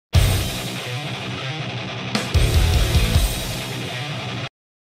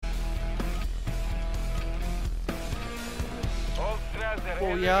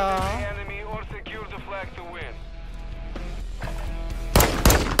yeah. Enemy or secure the flag to win.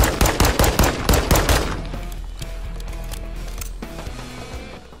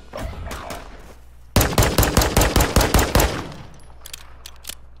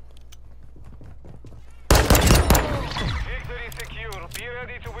 Victory secure. Be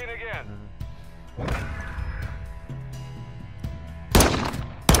ready to win again.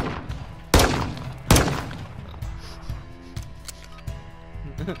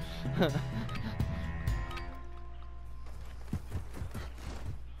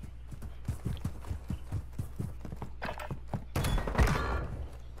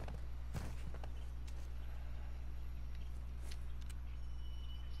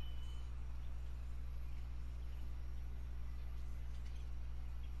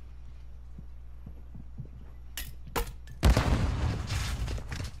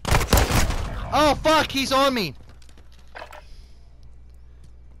 Oh fuck, he's on me.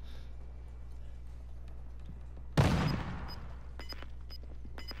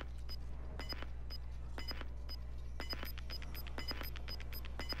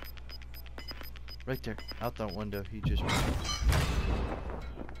 Right there, out that window. He just.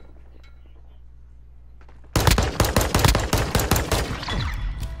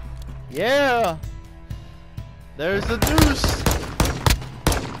 Yeah. There's the deuce.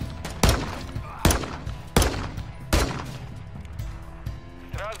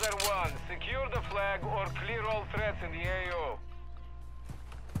 Strasser 1, secure the flag or clear all threats in the AO.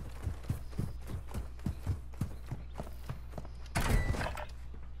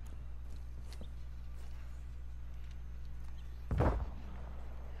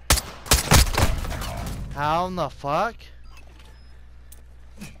 How in the fuck?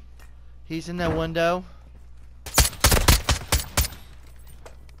 He's in that window.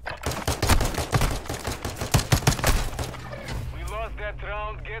 We lost that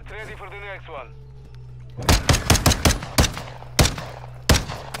round. Get ready for the next one.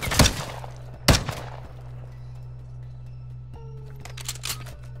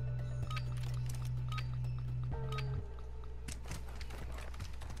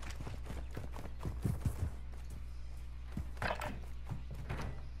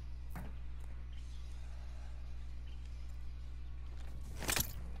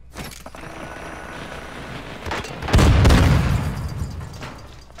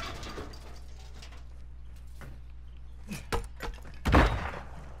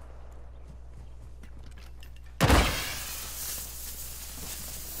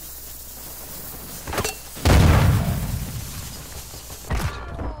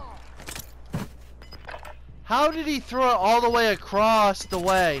 How did he throw it all the way across the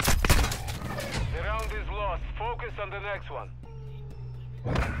way? The round is lost. Focus on the next one.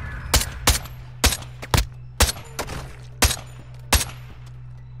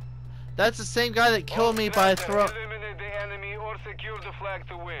 That's the same guy that killed me by throw. Eliminate the enemy or secure the flag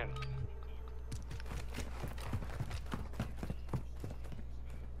to win.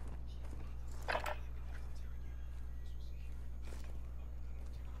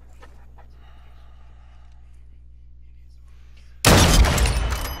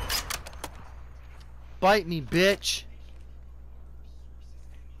 Bite me, bitch.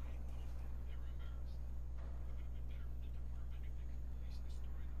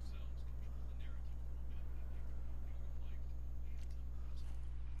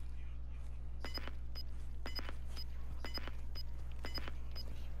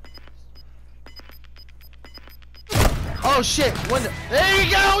 Oh shit! Window. There you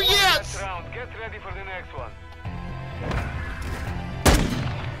go! Yes! Next round. Get ready for the next one.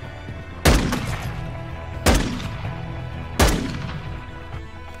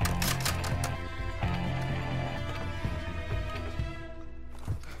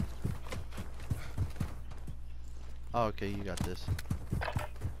 Oh, okay, you got this.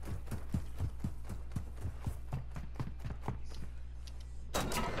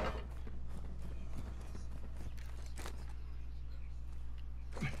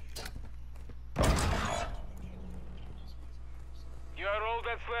 You are all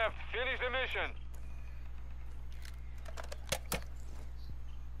that's left. Finish the mission.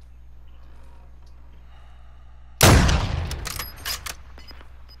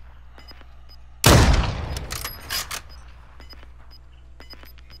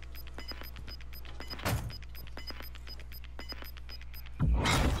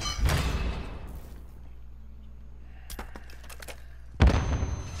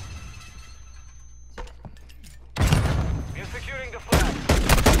 Securing the flag.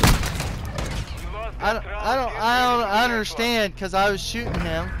 I don't understand because I was shooting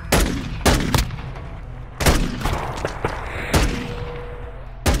him.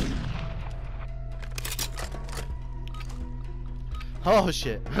 Oh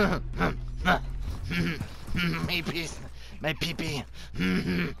shit. My piece, my pee-pee.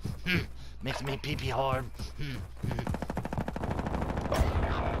 Makes me pee-pee hard.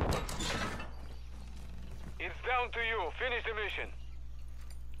 It's down to you. Finish the mission.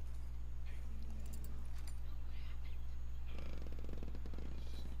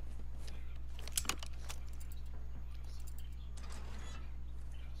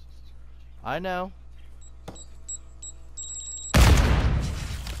 I know.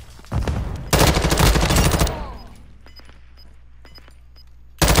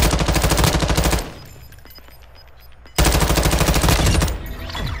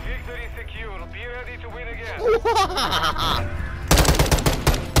 Victory secure. Be ready to win again.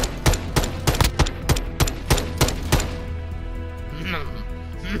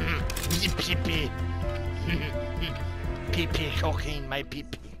 Pee-pee. Pee-pee cocaine, my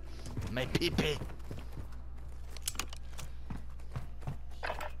pee-pee. My pee-pee.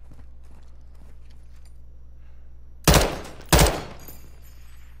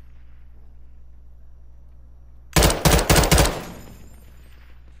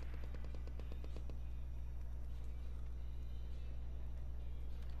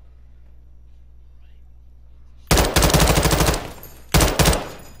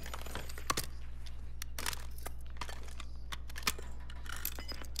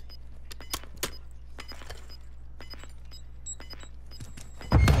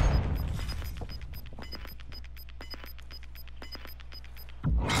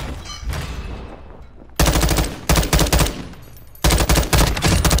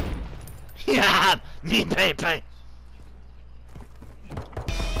 Yeah, me baby.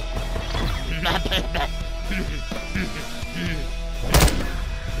 My baby.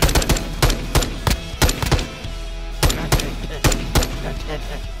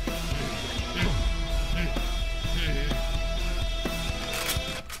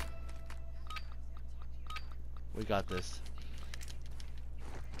 We got this.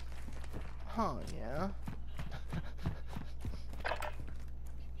 Oh yeah.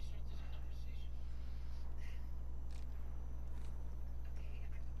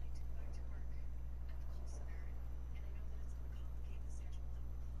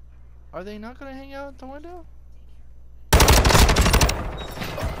 Are they not gonna hang out the window?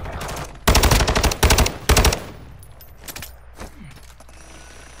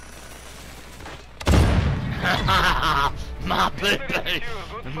 My Victory baby. secure.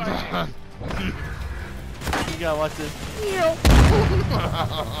 Good fighting. You gotta watch this.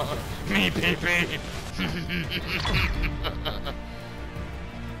 Me baby.